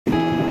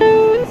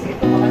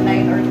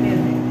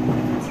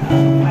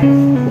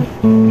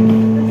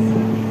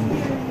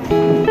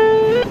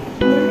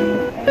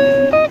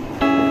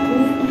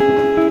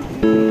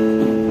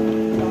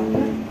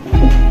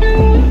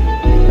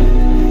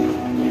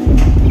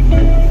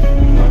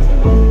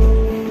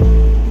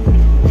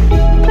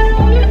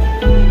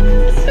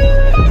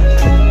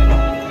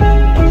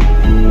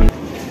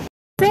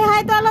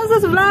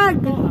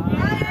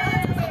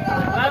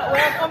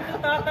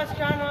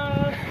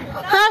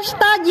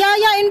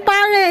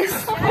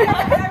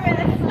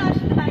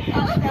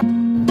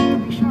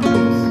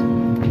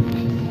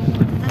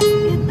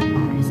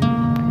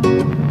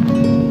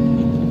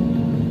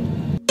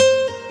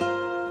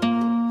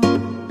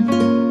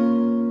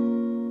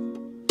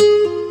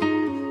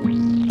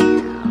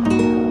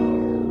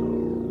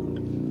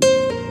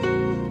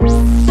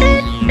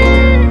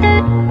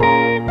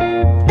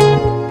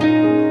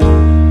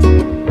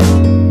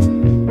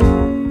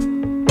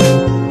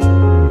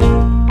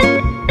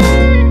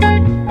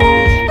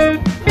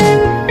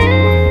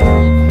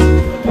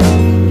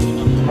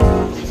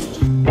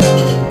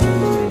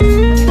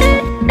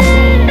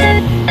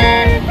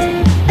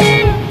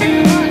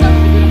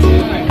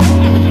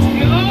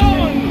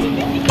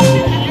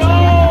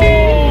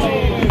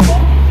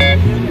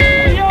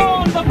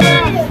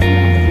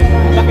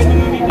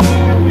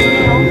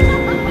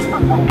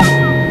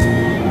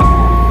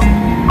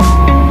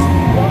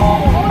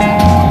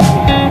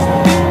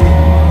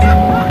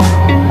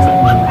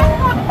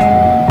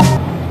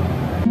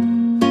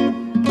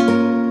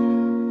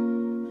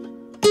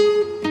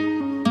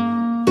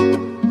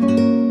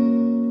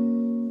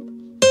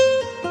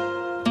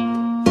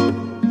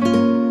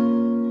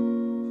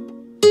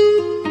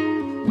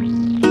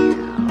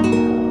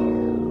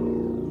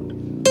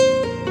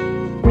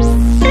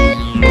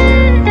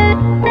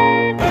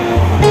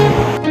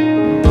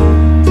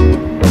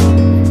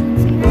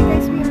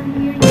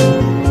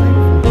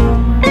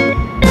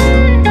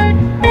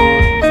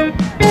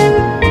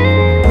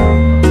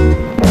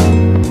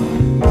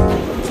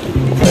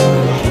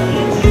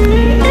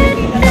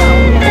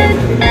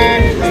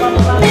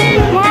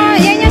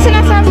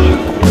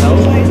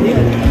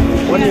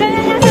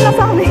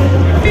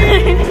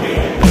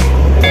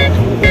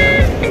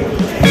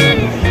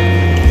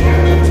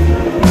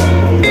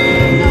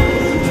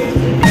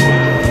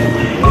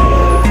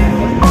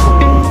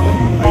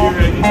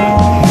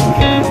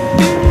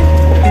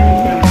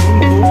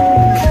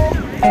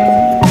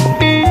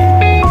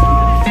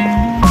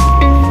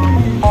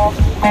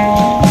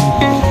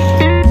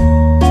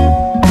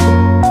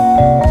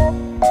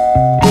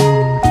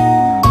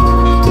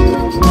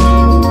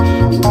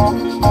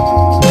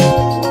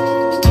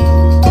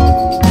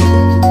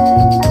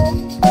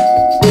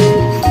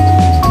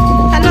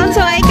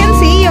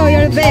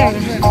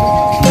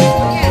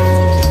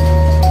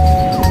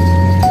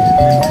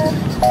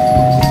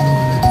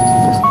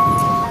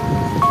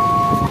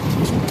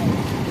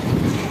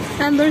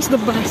the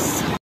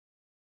bus.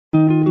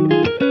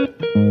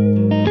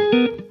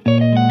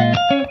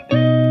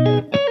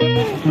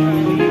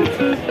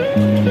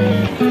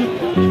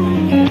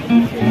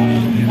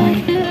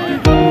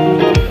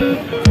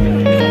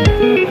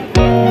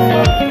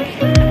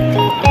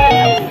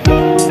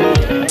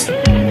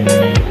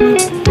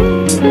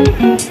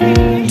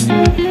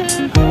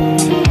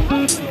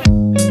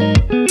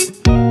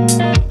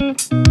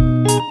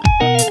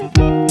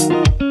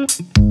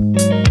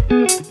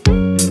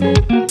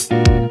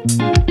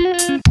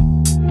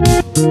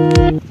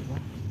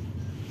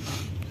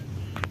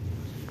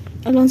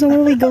 Alonso, where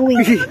are we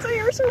going?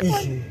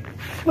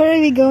 Where are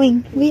we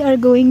going? We are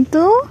going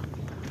to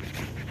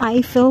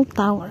Eiffel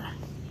Tower.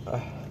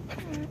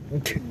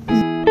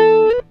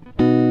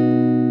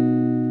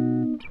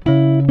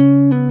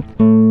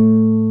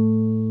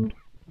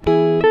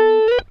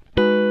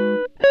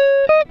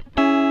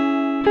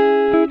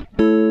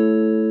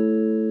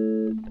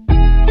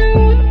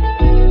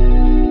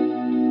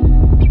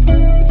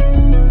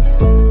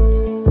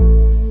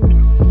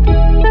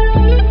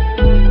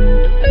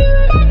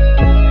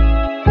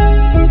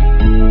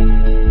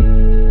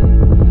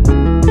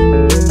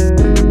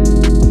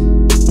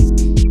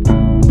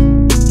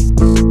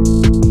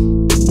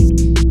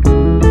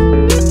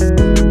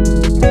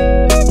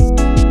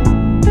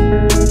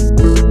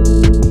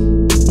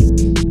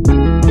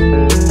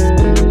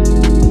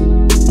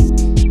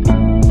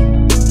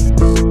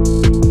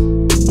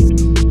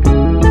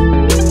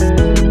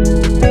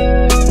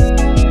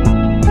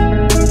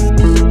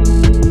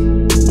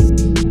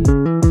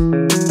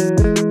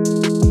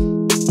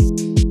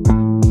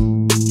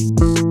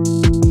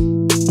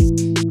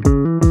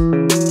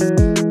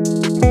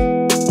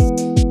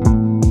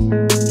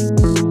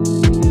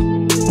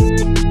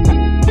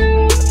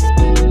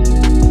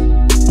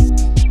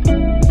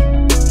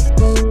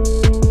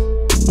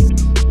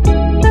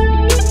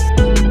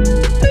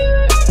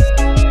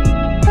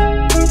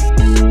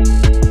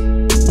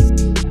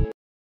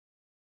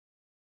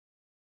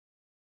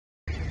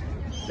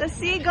 The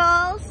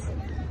seagulls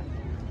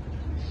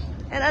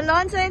and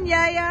Alonso and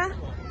Yaya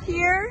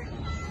here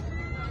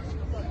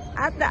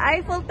at the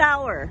Eiffel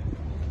Tower.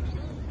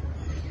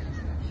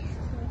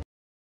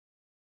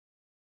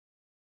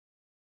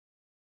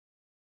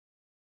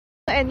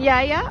 And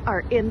Yaya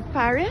are in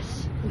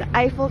Paris, the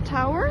Eiffel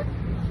Tower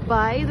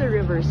by the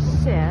River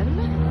Seine.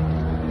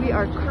 We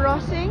are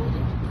crossing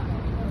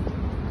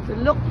to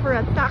look for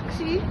a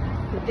taxi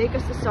to take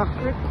us to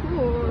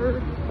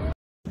Sacré-Cœur.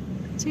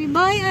 Say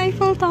bye,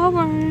 Eiffel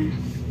Tower.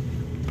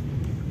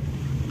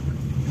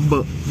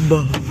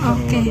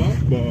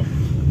 Okay.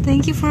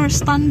 Thank you for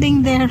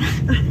standing there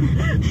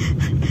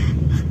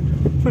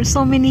for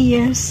so many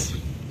years.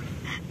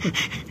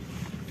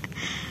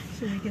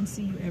 So we can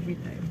see you every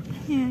time.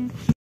 Yeah.